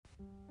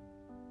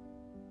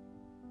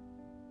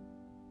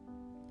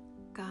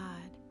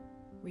God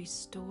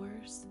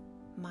restores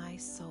my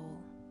soul.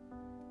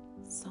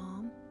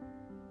 Psalm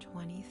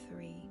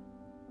 23.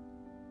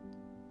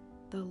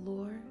 The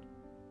Lord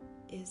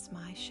is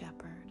my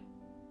shepherd.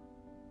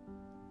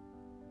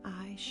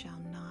 I shall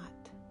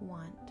not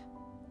want.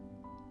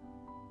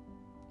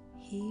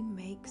 He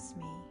makes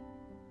me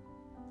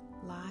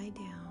lie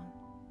down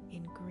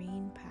in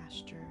green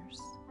pastures.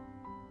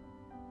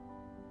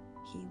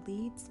 He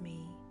leads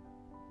me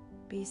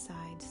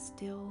beside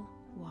still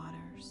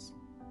waters.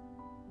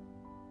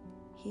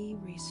 He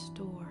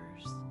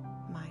restores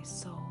my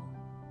soul.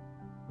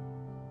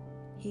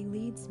 He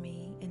leads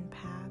me in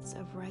paths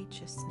of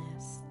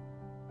righteousness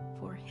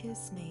for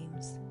His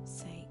name's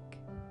sake.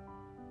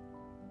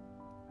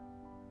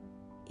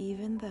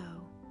 Even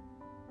though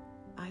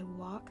I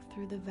walk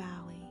through the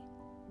valley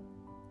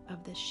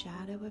of the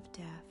shadow of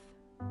death,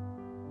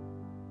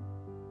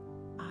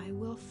 I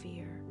will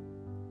fear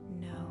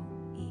no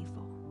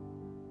evil.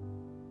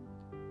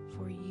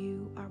 For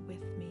you are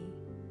with me,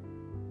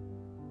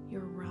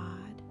 your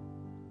rod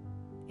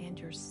and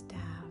your staff,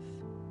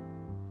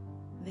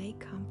 they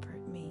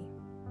comfort me.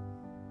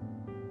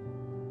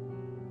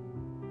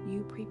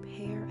 You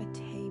prepare a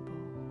table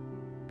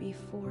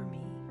before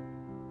me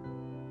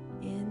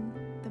in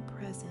the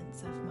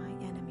presence of my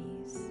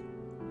enemies.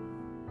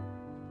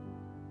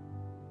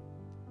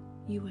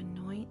 You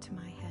anoint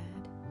my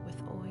head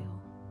with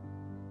oil.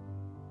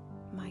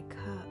 My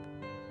cup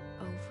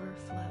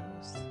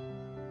overflows.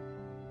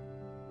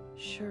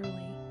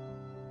 Surely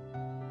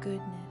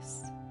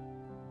goodness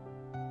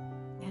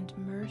and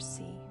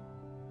mercy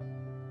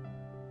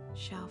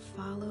shall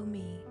follow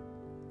me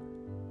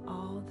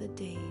all the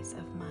days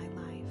of my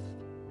life,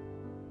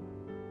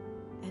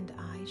 and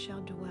I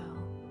shall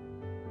dwell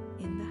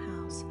in the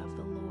house of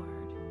the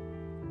Lord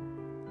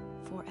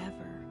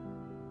forever.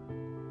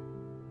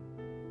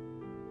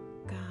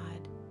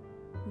 God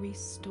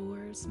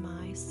restores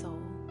my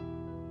soul.